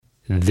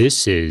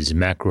This is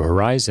Macro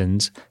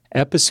Horizons,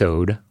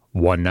 episode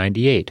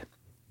 198,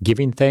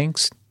 Giving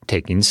Thanks,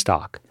 Taking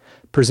Stock,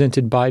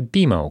 presented by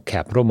BMO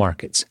Capital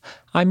Markets.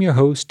 I'm your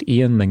host,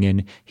 Ian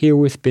Lingen, here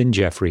with Ben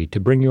Jeffrey to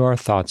bring you our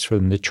thoughts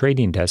from the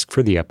trading desk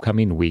for the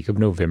upcoming week of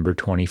November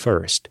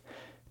 21st.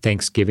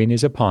 Thanksgiving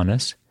is upon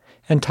us,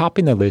 and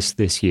topping the list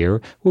this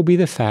year will be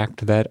the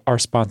fact that our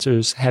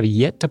sponsors have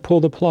yet to pull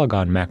the plug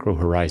on Macro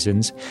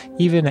Horizons,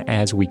 even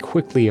as we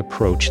quickly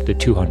approach the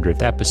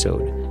 200th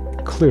episode.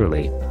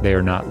 Clearly, they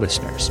are not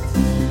listeners.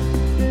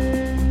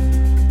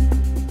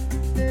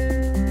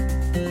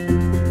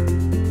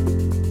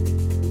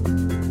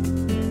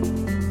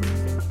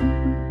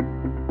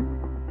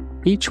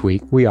 Each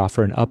week, we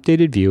offer an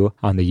updated view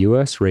on the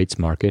U.S. rates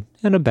market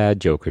and a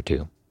bad joke or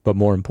two. But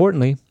more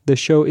importantly, the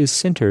show is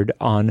centered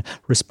on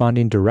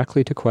responding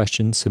directly to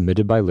questions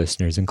submitted by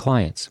listeners and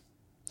clients.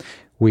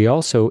 We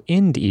also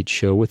end each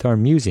show with our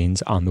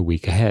musings on the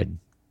week ahead.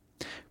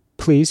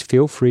 Please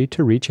feel free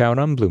to reach out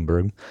on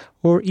Bloomberg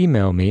or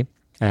email me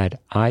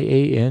at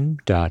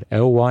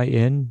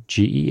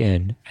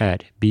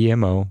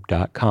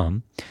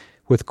ian.lyngen@bmo.com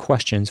with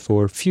questions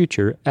for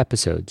future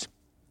episodes.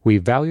 We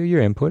value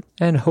your input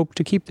and hope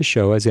to keep the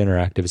show as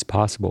interactive as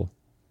possible.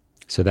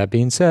 So that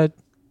being said,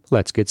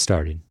 let's get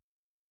started.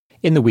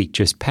 In the week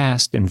just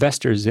past,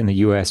 investors in the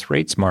U.S.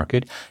 rates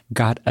market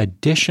got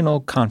additional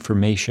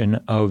confirmation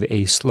of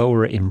a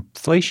slower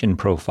inflation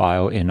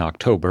profile in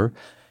October.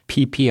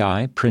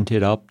 PPI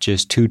printed up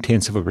just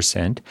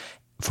 0.2%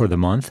 for the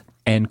month,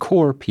 and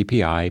core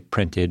PPI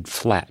printed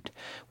flat.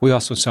 We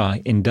also saw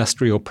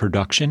industrial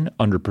production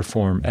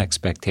underperform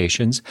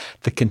expectations.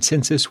 The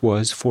consensus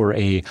was for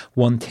a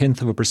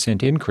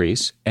 0.1%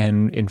 increase,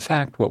 and in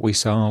fact, what we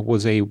saw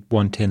was a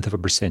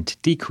 0.1%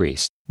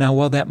 decrease. Now,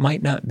 while that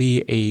might not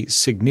be a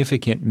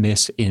significant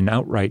miss in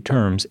outright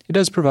terms, it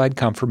does provide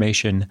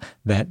confirmation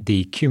that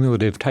the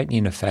cumulative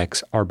tightening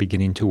effects are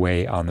beginning to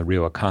weigh on the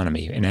real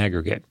economy in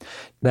aggregate.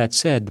 That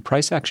said, the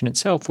price action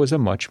itself was a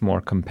much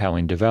more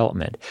compelling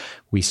development.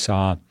 We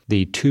saw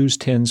the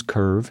 2s10s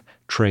curve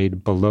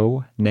trade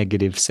below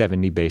negative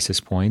 70 basis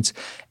points,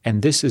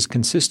 and this is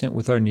consistent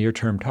with our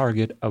near-term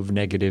target of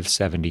negative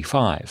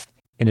 75.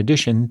 In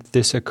addition,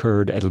 this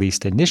occurred, at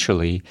least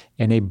initially,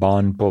 in a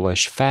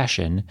bond-bullish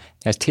fashion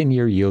as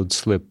 10-year yields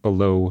slipped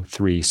below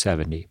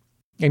 370.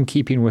 In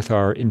keeping with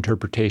our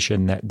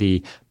interpretation that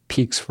the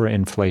peaks for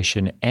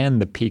inflation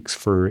and the peaks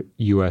for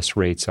U.S.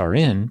 rates are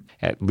in,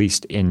 at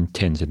least in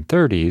 10s and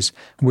 30s,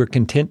 we're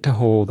content to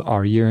hold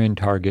our year-end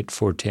target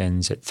for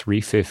 10s at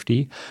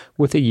 350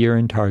 with a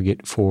year-end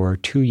target for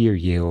 2-year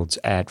yields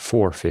at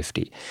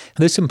 450.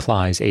 This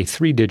implies a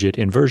 3-digit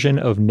inversion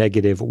of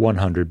negative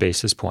 100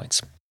 basis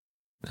points.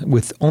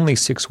 With only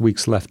 6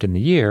 weeks left in the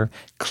year,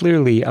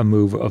 clearly a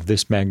move of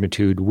this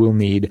magnitude will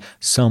need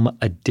some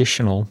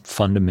additional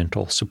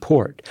fundamental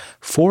support.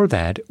 For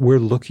that, we're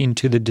looking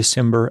to the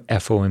December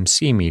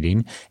FOMC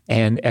meeting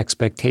and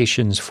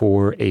expectations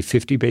for a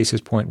 50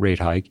 basis point rate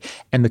hike,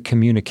 and the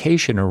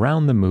communication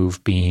around the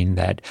move being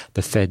that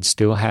the Fed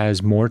still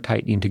has more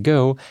tightening to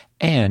go,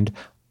 and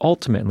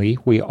ultimately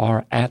we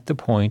are at the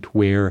point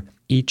where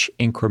each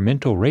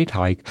incremental rate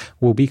hike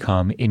will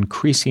become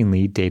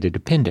increasingly data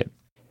dependent.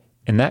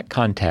 In that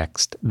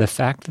context, the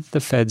fact that the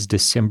Fed's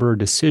December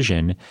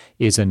decision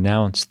is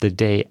announced the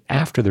day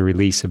after the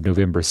release of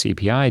November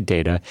CPI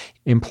data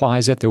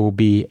implies that there will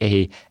be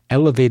an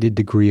elevated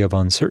degree of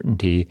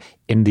uncertainty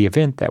in the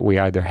event that we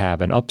either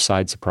have an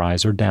upside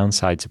surprise or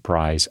downside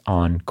surprise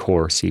on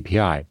core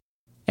CPI.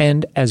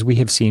 And as we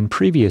have seen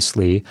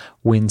previously,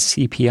 when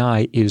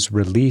CPI is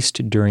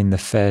released during the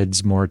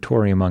Fed's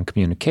moratorium on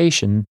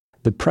communication,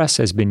 the press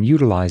has been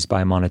utilized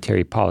by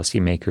monetary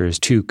policymakers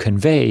to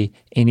convey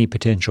any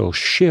potential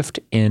shift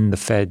in the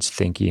Fed's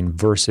thinking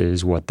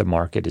versus what the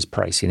market is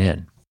pricing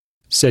in.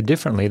 Said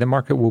differently, the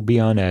market will be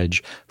on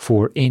edge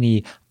for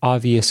any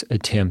obvious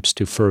attempts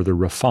to further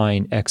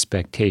refine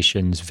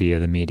expectations via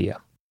the media.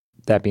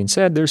 That being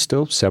said, there's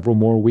still several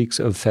more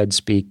weeks of Fed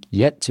speak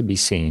yet to be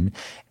seen,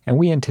 and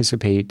we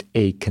anticipate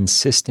a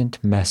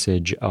consistent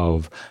message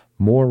of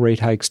more rate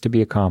hikes to be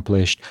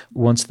accomplished.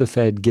 Once the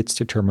Fed gets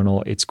to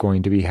terminal, it's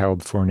going to be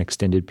held for an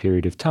extended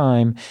period of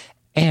time,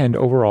 and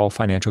overall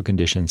financial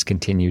conditions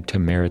continue to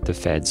merit the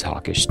Fed's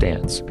hawkish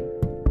stance.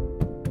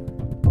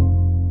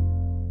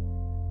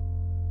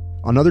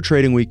 Another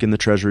trading week in the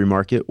Treasury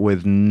market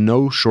with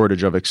no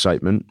shortage of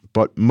excitement,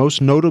 but most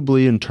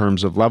notably in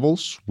terms of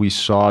levels, we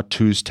saw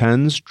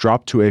 2s10s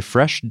drop to a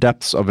fresh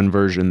depths of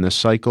inversion this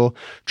cycle,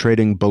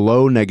 trading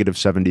below negative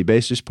 70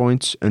 basis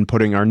points and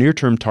putting our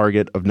near-term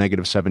target of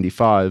negative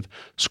 75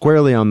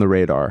 squarely on the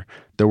radar.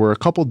 There were a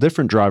couple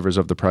different drivers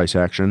of the price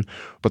action,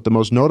 but the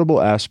most notable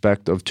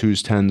aspect of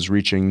 2s10s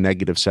reaching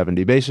negative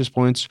 70 basis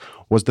points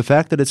was the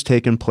fact that it's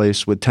taken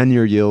place with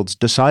 10-year yields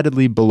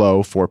decidedly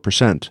below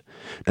 4%.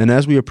 And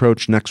as we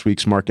approach next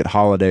week's market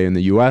holiday in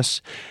the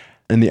U.S.,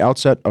 in the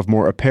outset of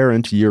more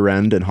apparent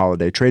year-end and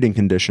holiday trading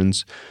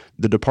conditions,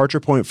 the departure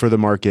point for the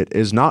market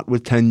is not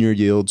with 10-year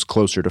yields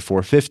closer to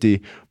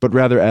 450, but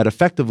rather at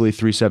effectively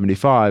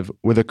 375,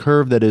 with a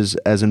curve that is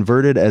as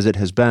inverted as it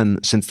has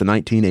been since the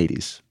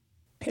 1980s.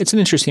 It's an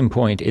interesting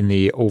point in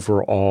the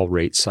overall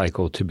rate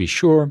cycle, to be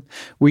sure.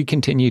 We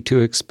continue to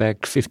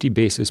expect 50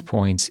 basis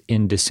points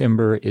in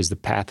December is the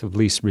path of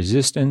least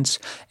resistance,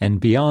 and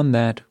beyond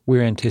that,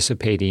 we're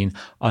anticipating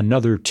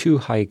another 2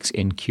 hikes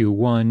in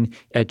Q1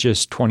 at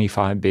just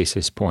 25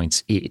 basis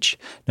points each.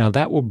 Now,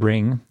 that will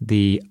bring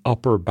the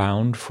upper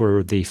bound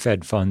for the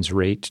Fed funds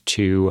rate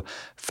to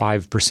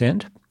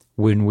 5%.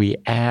 When we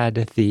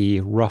add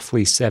the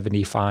roughly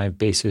 75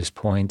 basis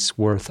points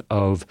worth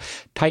of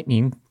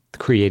tightening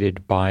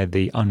created by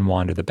the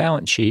unwind of the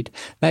balance sheet,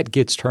 that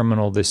gets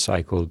terminal this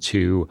cycle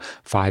to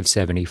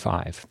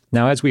 575.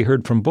 Now, as we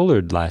heard from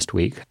Bullard last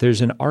week,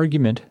 there's an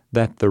argument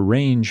that the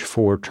range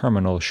for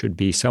terminal should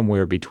be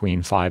somewhere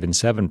between 5 and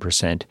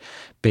 7%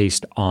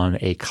 based on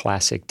a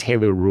classic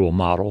Taylor rule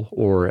model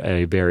or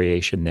a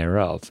variation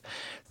thereof.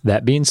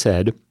 That being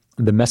said,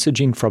 the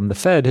messaging from the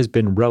Fed has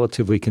been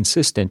relatively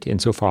consistent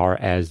insofar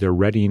as they're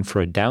readying for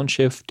a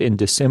downshift in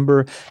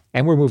December,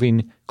 and we're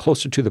moving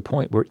closer to the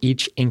point where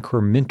each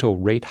incremental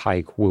rate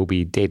hike will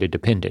be data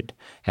dependent.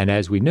 And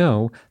as we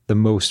know, the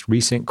most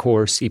recent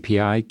core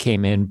CPI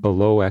came in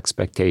below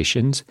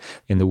expectations.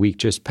 In the week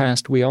just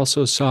past, we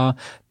also saw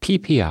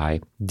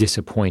PPI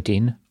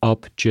disappointing,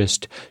 up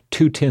just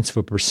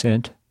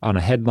 0.2% on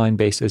a headline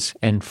basis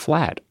and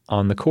flat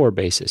on the core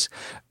basis.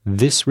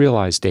 This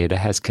realized data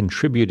has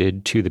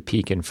contributed to the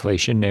peak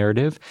inflation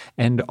narrative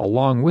and,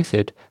 along with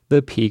it,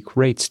 the peak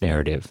rates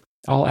narrative.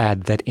 I'll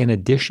add that in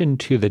addition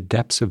to the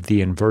depths of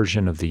the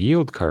inversion of the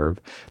yield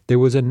curve, there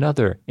was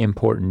another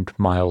important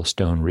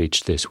milestone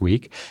reached this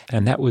week,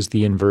 and that was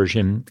the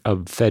inversion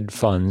of Fed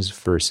funds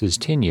versus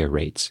 10-year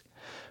rates.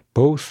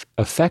 Both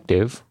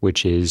effective,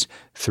 which is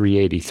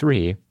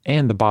 383,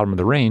 and the bottom of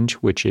the range,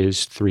 which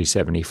is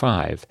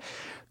 375.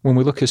 When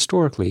we look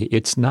historically,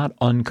 it's not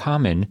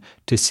uncommon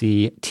to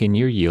see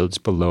 10-year yields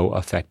below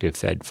effective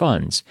Fed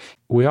funds.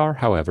 We are,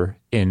 however,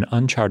 in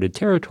uncharted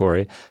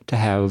territory to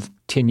have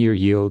 10-year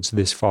yields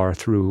this far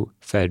through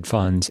Fed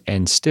funds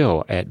and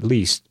still at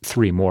least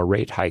 3 more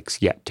rate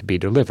hikes yet to be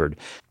delivered.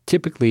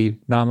 Typically,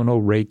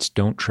 nominal rates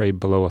don't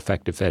trade below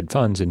effective Fed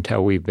funds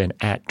until we've been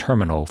at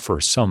terminal for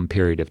some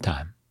period of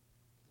time.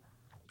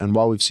 And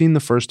while we've seen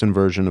the first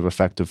inversion of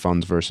effective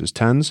funds versus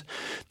 10s,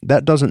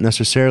 that doesn't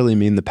necessarily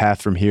mean the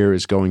path from here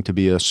is going to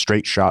be a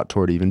straight shot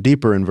toward even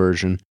deeper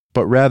inversion,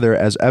 but rather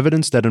as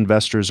evidence that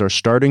investors are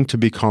starting to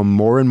become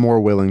more and more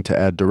willing to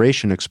add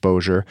duration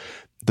exposure,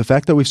 the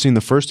fact that we've seen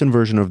the first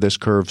inversion of this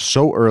curve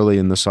so early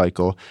in the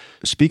cycle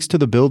speaks to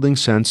the building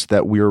sense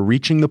that we are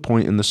reaching the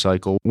point in the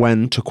cycle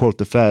when, to quote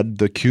the Fed,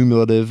 the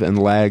cumulative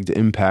and lagged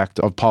impact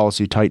of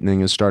policy tightening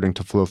is starting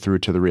to flow through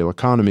to the real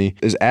economy,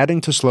 is adding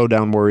to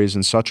slowdown worries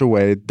in such a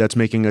way that's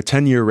making a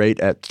 10-year rate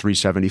at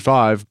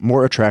 375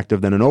 more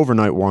attractive than an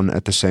overnight one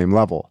at the same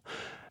level.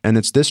 And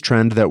it's this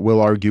trend that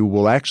we'll argue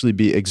will actually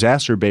be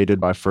exacerbated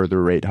by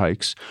further rate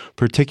hikes,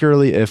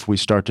 particularly if we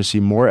start to see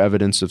more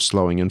evidence of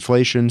slowing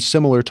inflation,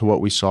 similar to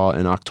what we saw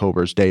in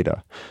October's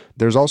data.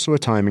 There's also a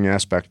timing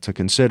aspect to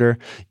consider,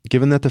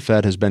 given that the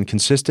Fed has been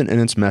consistent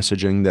in its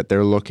messaging that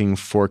they're looking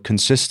for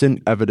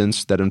consistent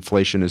evidence that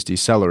inflation is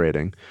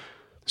decelerating.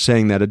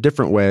 Saying that a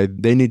different way,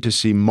 they need to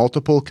see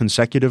multiple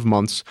consecutive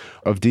months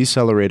of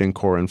decelerating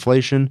core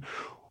inflation,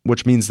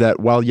 which means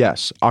that while,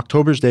 yes,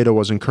 October's data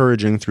was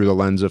encouraging through the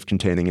lens of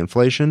containing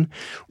inflation,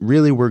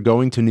 really we're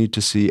going to need to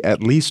see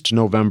at least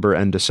November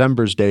and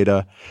December's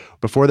data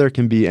before there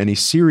can be any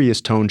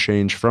serious tone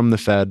change from the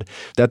Fed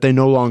that they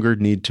no longer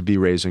need to be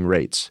raising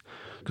rates.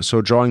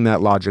 So drawing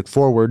that logic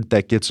forward,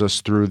 that gets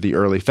us through the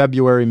early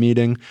February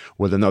meeting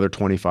with another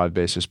 25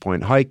 basis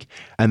point hike,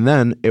 and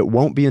then it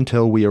won't be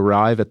until we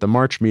arrive at the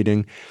March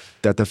meeting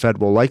that the Fed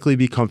will likely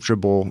be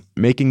comfortable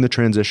making the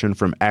transition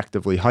from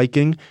actively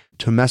hiking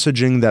to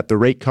messaging that the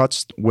rate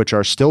cuts, which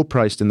are still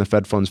priced in the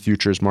Fed funds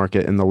futures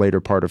market in the later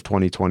part of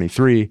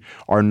 2023,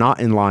 are not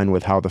in line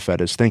with how the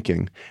Fed is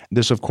thinking.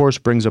 This, of course,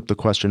 brings up the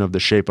question of the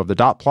shape of the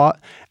dot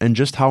plot and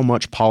just how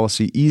much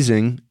policy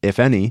easing, if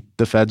any,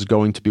 the Fed's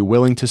going to be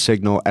willing to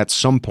signal at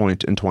some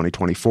point in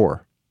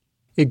 2024.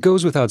 It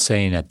goes without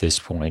saying at this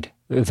point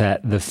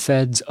that the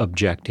Fed's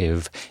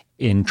objective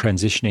in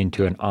transitioning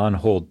to an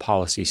on-hold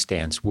policy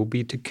stance will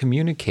be to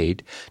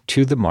communicate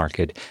to the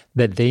market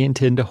that they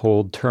intend to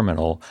hold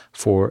terminal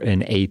for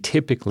an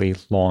atypically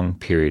long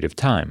period of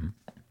time.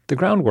 The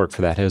groundwork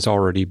for that has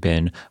already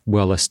been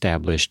well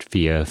established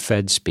via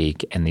Fed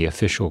speak and the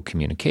official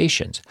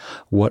communications.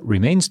 What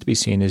remains to be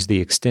seen is the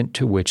extent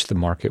to which the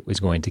market was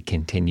going to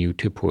continue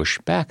to push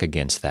back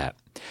against that.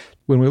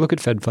 When we look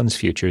at Fed funds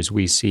futures,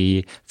 we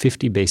see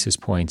 50 basis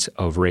points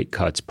of rate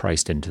cuts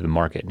priced into the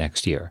market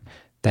next year.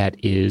 That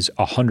is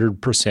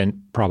 100%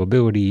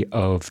 probability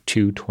of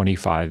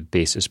 225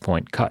 basis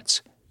point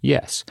cuts.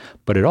 Yes,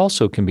 but it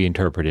also can be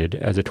interpreted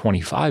as a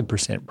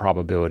 25%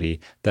 probability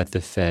that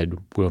the Fed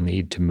will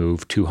need to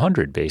move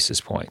 200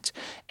 basis points.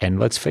 And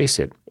let's face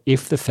it,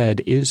 if the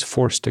Fed is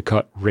forced to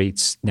cut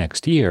rates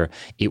next year,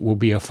 it will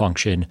be a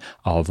function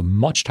of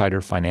much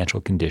tighter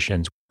financial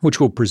conditions, which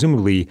will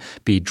presumably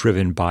be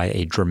driven by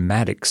a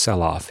dramatic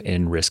sell-off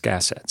in risk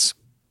assets.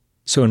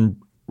 So in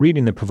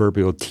reading the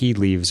proverbial tea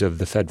leaves of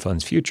the Fed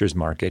funds futures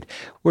market,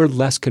 we're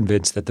less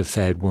convinced that the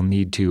Fed will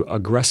need to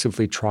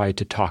aggressively try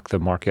to talk the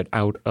market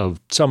out of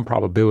some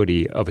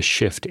probability of a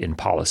shift in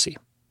policy.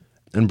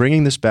 And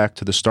bringing this back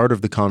to the start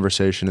of the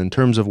conversation in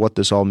terms of what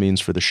this all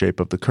means for the shape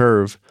of the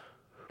curve,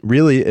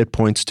 really it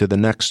points to the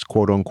next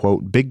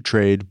quote-unquote big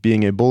trade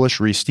being a bullish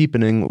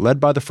re-steepening led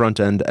by the front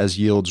end as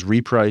yields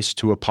reprice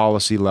to a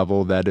policy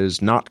level that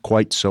is not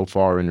quite so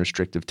far in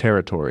restrictive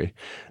territory.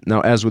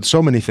 Now, as with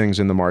so many things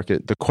in the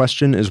market, the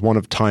question is one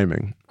of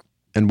timing.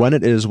 And when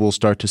it is, we'll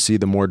start to see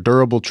the more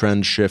durable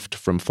trend shift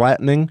from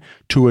flattening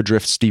to a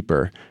drift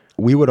steeper.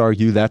 We would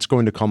argue that's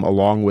going to come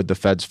along with the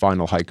Fed's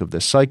final hike of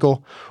this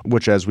cycle,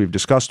 which, as we've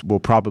discussed, will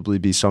probably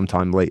be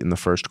sometime late in the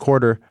first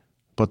quarter.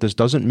 But this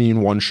doesn't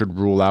mean one should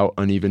rule out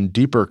an even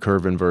deeper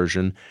curve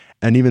inversion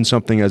and even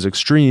something as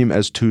extreme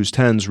as 2s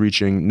 10s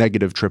reaching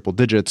negative triple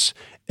digits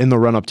in the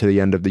run-up to the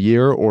end of the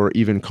year or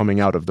even coming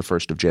out of the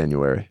 1st of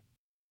January.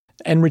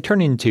 And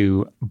returning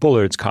to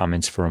Bullard's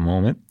comments for a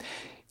moment,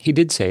 he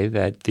did say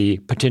that the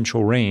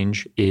potential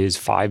range is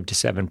 5 to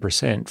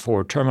 7%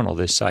 for terminal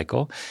this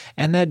cycle,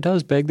 and that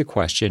does beg the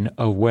question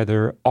of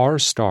whether R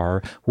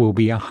star will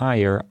be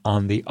higher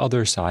on the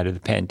other side of the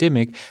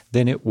pandemic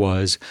than it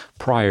was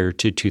prior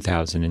to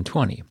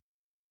 2020.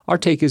 Our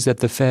take is that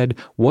the Fed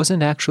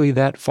wasn't actually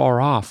that far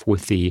off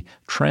with the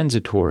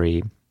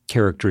transitory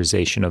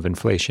characterization of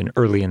inflation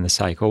early in the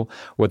cycle.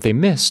 What they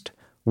missed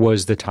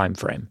was the time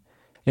frame.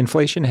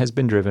 Inflation has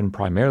been driven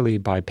primarily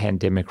by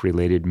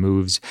pandemic-related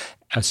moves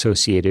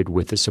associated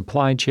with the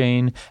supply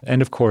chain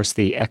and, of course,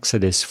 the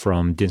exodus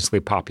from densely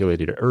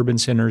populated urban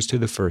centers to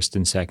the first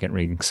and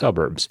second-ring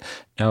suburbs.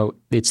 Now,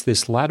 it's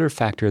this latter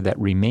factor that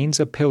remains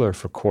a pillar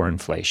for core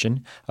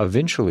inflation.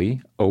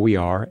 Eventually,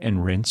 OER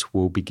and rents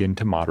will begin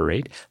to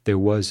moderate. There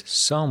was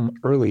some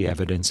early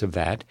evidence of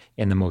that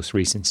in the most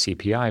recent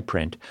CPI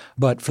print,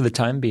 but for the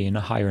time being,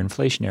 a higher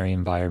inflationary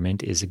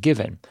environment is a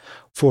given.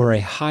 For a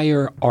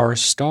higher R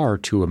star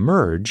to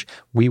emerge,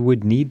 we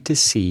would need to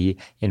see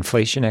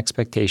inflation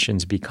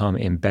expectations become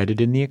embedded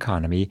in the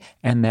economy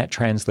and that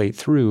translate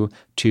through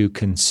to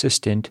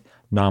consistent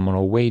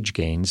nominal wage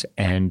gains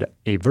and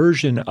a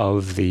version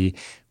of the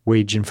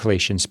wage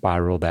inflation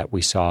spiral that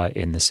we saw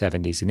in the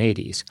 70s and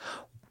 80s.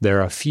 There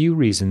are a few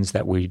reasons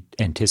that we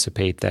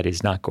anticipate that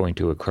is not going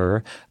to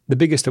occur, the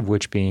biggest of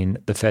which being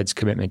the Fed's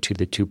commitment to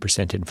the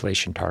 2%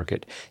 inflation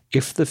target.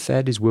 If the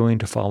Fed is willing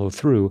to follow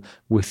through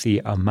with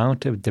the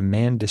amount of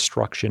demand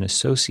destruction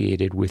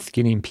associated with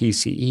getting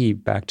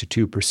PCE back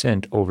to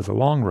 2% over the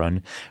long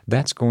run,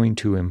 that's going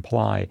to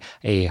imply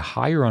a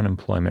higher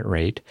unemployment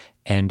rate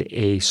and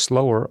a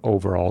slower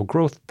overall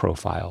growth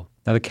profile.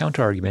 Now, the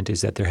counterargument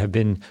is that there have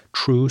been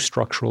true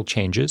structural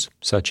changes,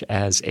 such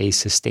as a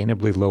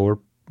sustainably lower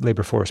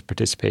labor force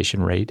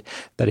participation rate,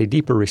 that a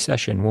deeper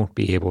recession won't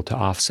be able to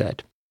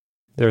offset.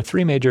 There are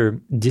three major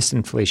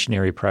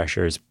disinflationary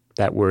pressures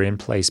that were in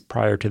place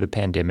prior to the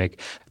pandemic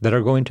that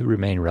are going to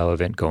remain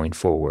relevant going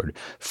forward.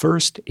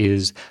 First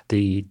is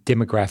the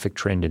demographic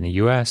trend in the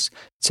U.S.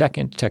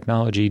 Second,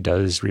 technology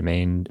does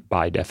remain,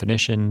 by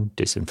definition,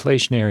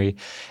 disinflationary.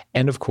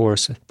 And of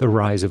course, the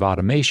rise of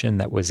automation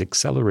that was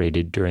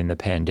accelerated during the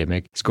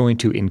pandemic is going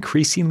to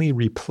increasingly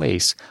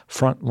replace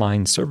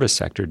frontline service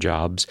sector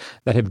jobs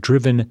that have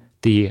driven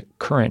the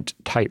current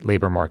tight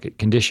labor market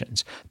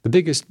conditions. The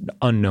biggest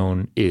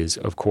unknown is,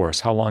 of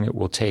course, how long it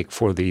will take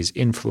for these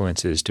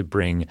influences to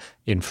bring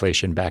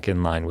inflation back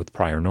in line with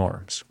prior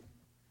norms.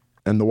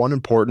 And the one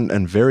important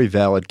and very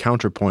valid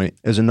counterpoint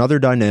is another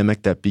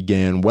dynamic that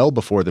began well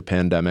before the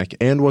pandemic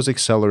and was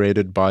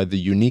accelerated by the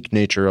unique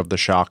nature of the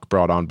shock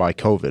brought on by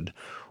COVID,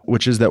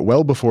 which is that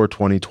well before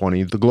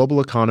 2020, the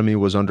global economy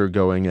was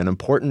undergoing an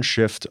important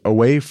shift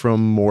away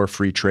from more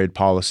free trade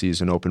policies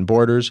and open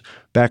borders,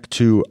 back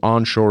to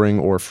onshoring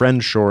or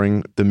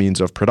friendshoring the means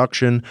of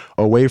production,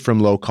 away from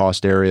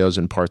low-cost areas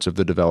in parts of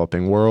the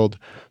developing world,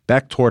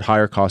 back toward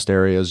higher-cost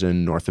areas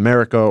in North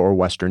America or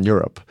Western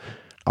Europe.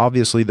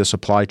 Obviously, the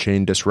supply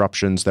chain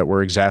disruptions that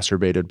were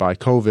exacerbated by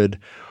COVID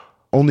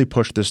only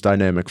pushed this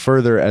dynamic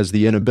further as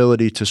the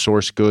inability to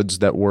source goods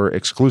that were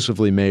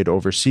exclusively made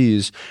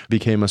overseas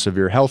became a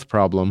severe health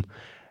problem.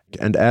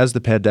 And as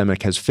the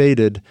pandemic has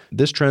faded,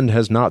 this trend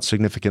has not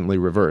significantly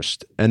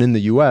reversed. And in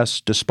the U.S.,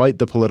 despite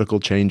the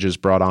political changes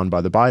brought on by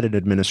the Biden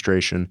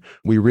administration,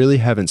 we really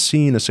haven't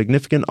seen a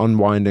significant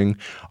unwinding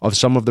of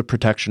some of the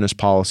protectionist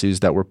policies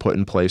that were put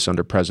in place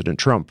under President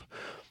Trump.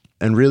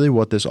 And really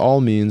what this all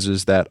means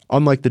is that,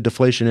 unlike the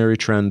deflationary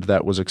trend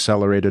that was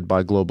accelerated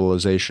by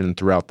globalization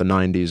throughout the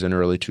 90s and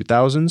early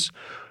 2000s,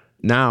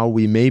 now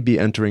we may be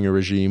entering a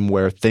regime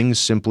where things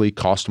simply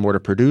cost more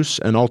to produce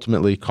and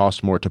ultimately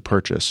cost more to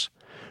purchase.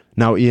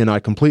 Now, Ian, I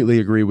completely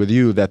agree with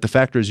you that the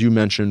factors you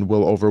mentioned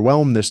will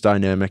overwhelm this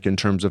dynamic in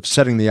terms of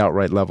setting the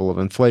outright level of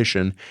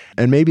inflation,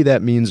 and maybe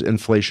that means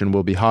inflation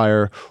will be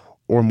higher,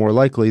 or more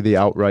likely, the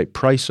outright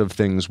price of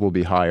things will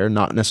be higher,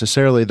 not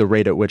necessarily the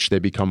rate at which they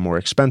become more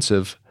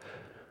expensive.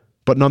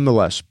 But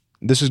nonetheless,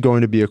 this is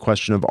going to be a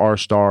question of R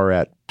star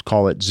at,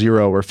 call it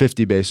 0 or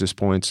 50 basis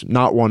points,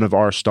 not one of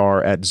R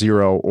star at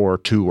 0 or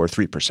 2 or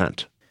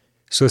 3%.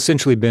 So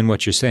essentially, Ben,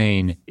 what you're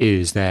saying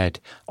is that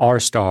R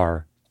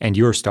star and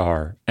your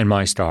star and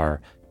my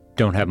star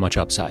don't have much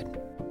upside.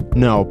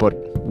 No, but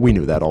we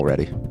knew that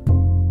already.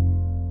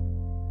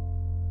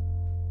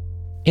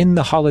 In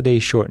the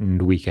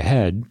holiday-shortened week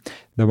ahead,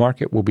 the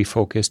market will be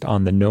focused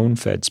on the known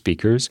Fed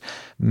speakers,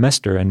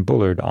 Mester and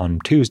Bullard on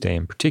Tuesday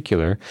in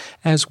particular,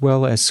 as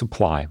well as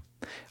supply.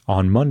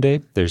 On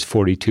Monday, there's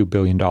 $42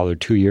 billion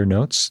two-year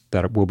notes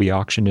that will be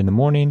auctioned in the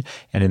morning,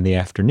 and in the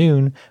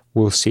afternoon,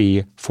 we'll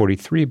see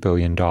 $43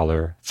 billion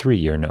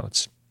three-year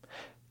notes.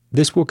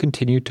 This will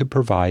continue to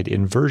provide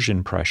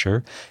inversion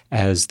pressure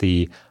as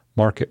the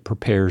market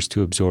prepares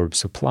to absorb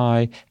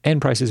supply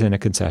and prices in a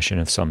concession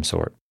of some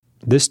sort.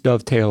 This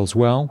dovetails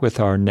well with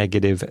our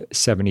negative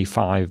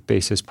 75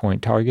 basis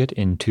point target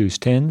in 2s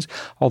 10s,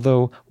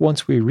 although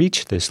once we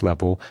reach this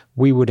level,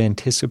 we would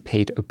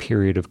anticipate a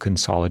period of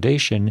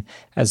consolidation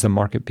as the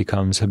market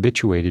becomes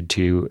habituated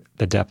to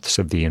the depths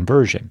of the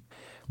inversion.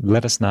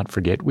 Let us not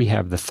forget we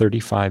have the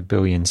 $35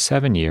 billion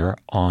 7-year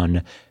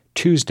on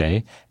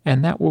Tuesday,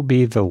 and that will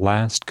be the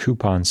last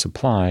coupon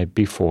supply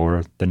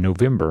before the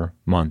November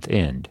month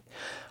end.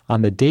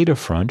 On the data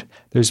front,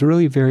 there's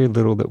really very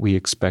little that we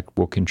expect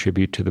will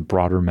contribute to the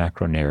broader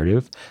macro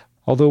narrative,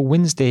 although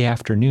Wednesday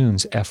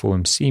afternoon's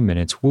FOMC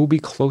minutes will be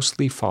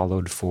closely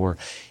followed for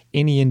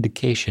any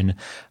indication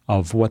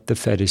of what the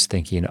Fed is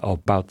thinking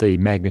about the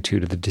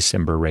magnitude of the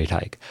December rate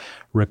hike.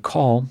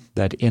 Recall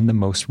that in the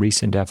most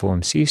recent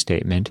FOMC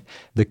statement,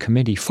 the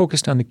committee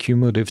focused on the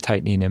cumulative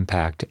tightening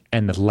impact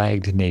and the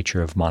lagged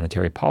nature of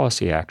monetary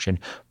policy action,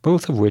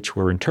 both of which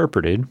were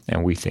interpreted,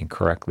 and we think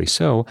correctly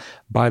so,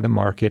 by the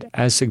market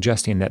as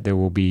suggesting that there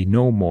will be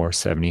no more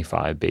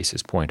 75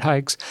 basis point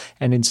hikes,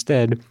 and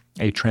instead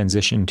a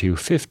transition to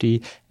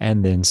 50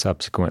 and then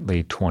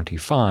subsequently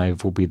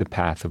 25 will be the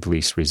path of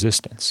least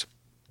resistance.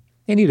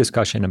 Any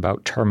discussion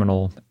about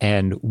terminal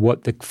and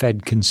what the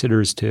Fed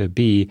considers to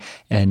be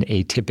an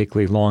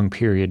atypically long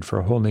period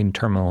for holding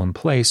terminal in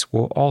place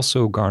will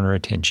also garner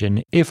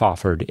attention if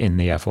offered in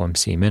the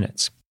FOMC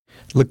minutes.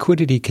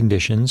 Liquidity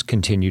conditions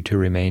continue to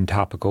remain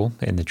topical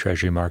in the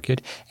Treasury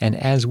market, and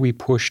as we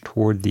push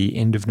toward the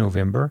end of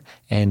November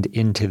and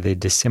into the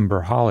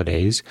December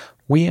holidays,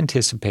 we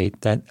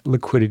anticipate that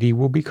liquidity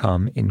will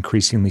become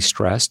increasingly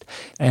stressed,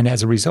 and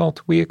as a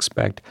result, we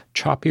expect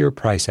choppier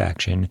price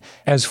action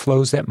as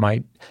flows that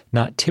might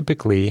not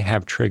typically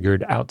have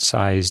triggered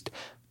outsized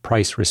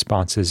price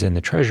responses in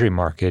the Treasury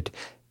market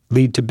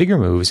lead to bigger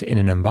moves in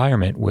an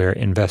environment where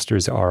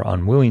investors are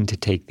unwilling to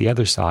take the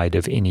other side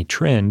of any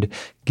trend,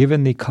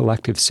 given the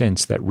collective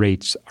sense that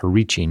rates are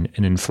reaching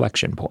an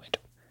inflection point.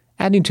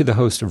 Adding to the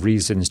host of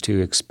reasons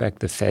to expect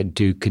the Fed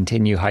to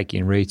continue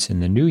hiking rates in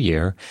the new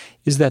year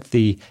is that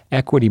the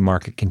equity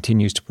market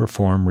continues to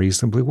perform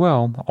reasonably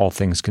well, all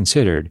things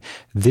considered.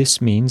 This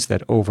means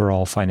that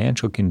overall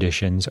financial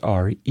conditions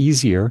are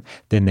easier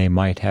than they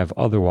might have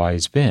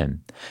otherwise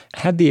been.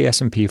 Had the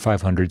S&P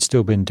 500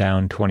 still been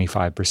down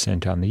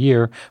 25% on the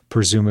year,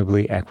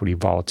 presumably equity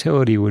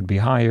volatility would be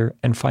higher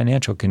and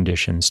financial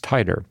conditions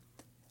tighter.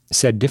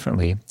 Said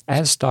differently,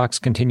 as stocks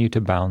continue to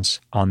bounce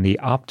on the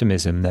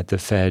optimism that the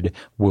Fed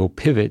will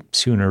pivot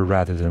sooner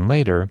rather than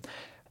later,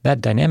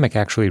 that dynamic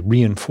actually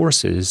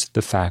reinforces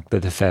the fact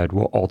that the Fed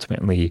will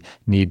ultimately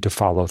need to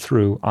follow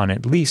through on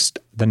at least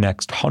the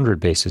next 100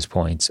 basis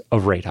points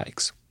of rate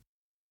hikes.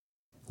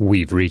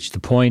 We've reached the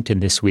point in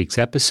this week's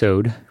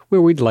episode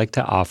where we'd like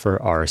to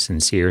offer our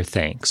sincere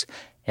thanks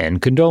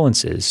and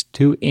condolences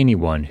to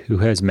anyone who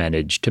has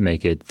managed to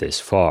make it this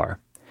far.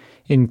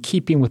 In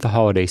keeping with the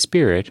holiday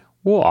spirit,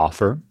 we'll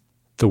offer,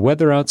 the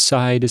weather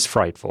outside is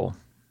frightful,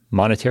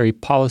 monetary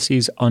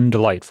policies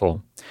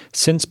undelightful.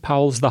 Since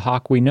Powell's the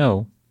hawk we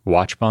know,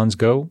 watch bonds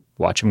go,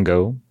 watch 'em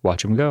go,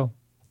 watch 'em go.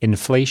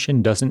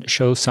 Inflation doesn't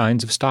show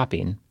signs of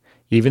stopping.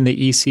 Even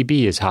the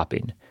ECB is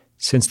hopping.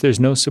 Since there's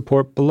no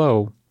support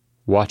below,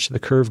 watch the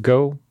curve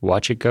go,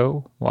 watch it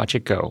go, watch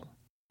it go.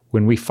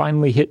 When we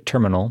finally hit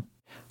terminal,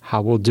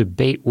 how we'll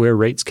debate where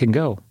rates can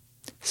go.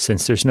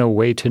 Since there's no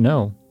way to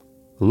know,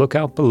 look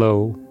out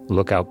below,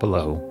 look out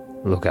below.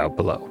 Look out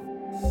below.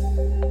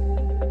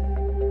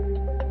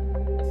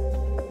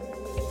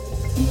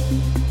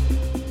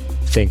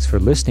 Thanks for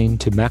listening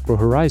to Macro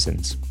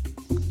Horizons.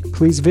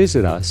 Please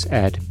visit us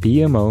at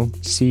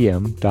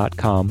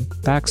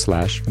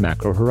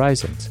bmocm.com/Macro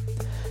Horizons.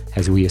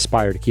 As we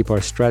aspire to keep our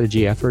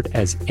strategy effort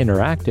as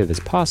interactive as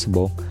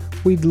possible,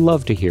 we'd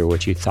love to hear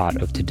what you thought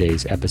of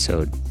today's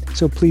episode.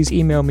 So please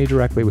email me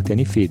directly with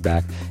any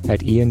feedback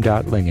at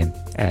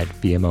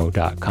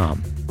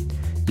ian.lingen@bmo.com.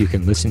 You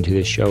can listen to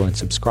this show and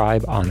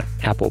subscribe on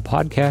Apple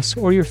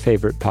Podcasts or your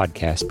favorite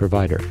podcast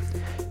provider.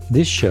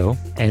 This show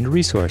and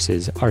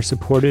resources are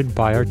supported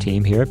by our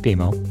team here at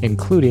BMO,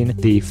 including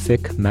the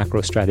FIC Macro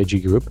Strategy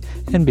Group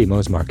and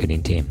BMO's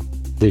marketing team.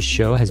 This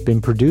show has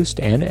been produced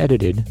and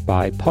edited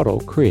by Puddle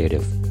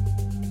Creative.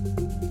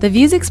 The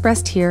views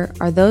expressed here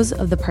are those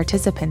of the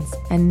participants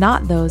and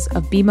not those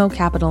of BMO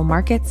Capital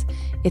Markets,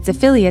 its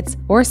affiliates,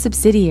 or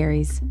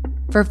subsidiaries.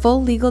 For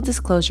full legal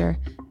disclosure,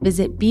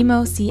 visit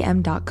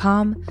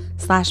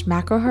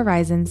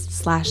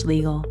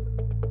bmocm.com/macrohorizons/legal.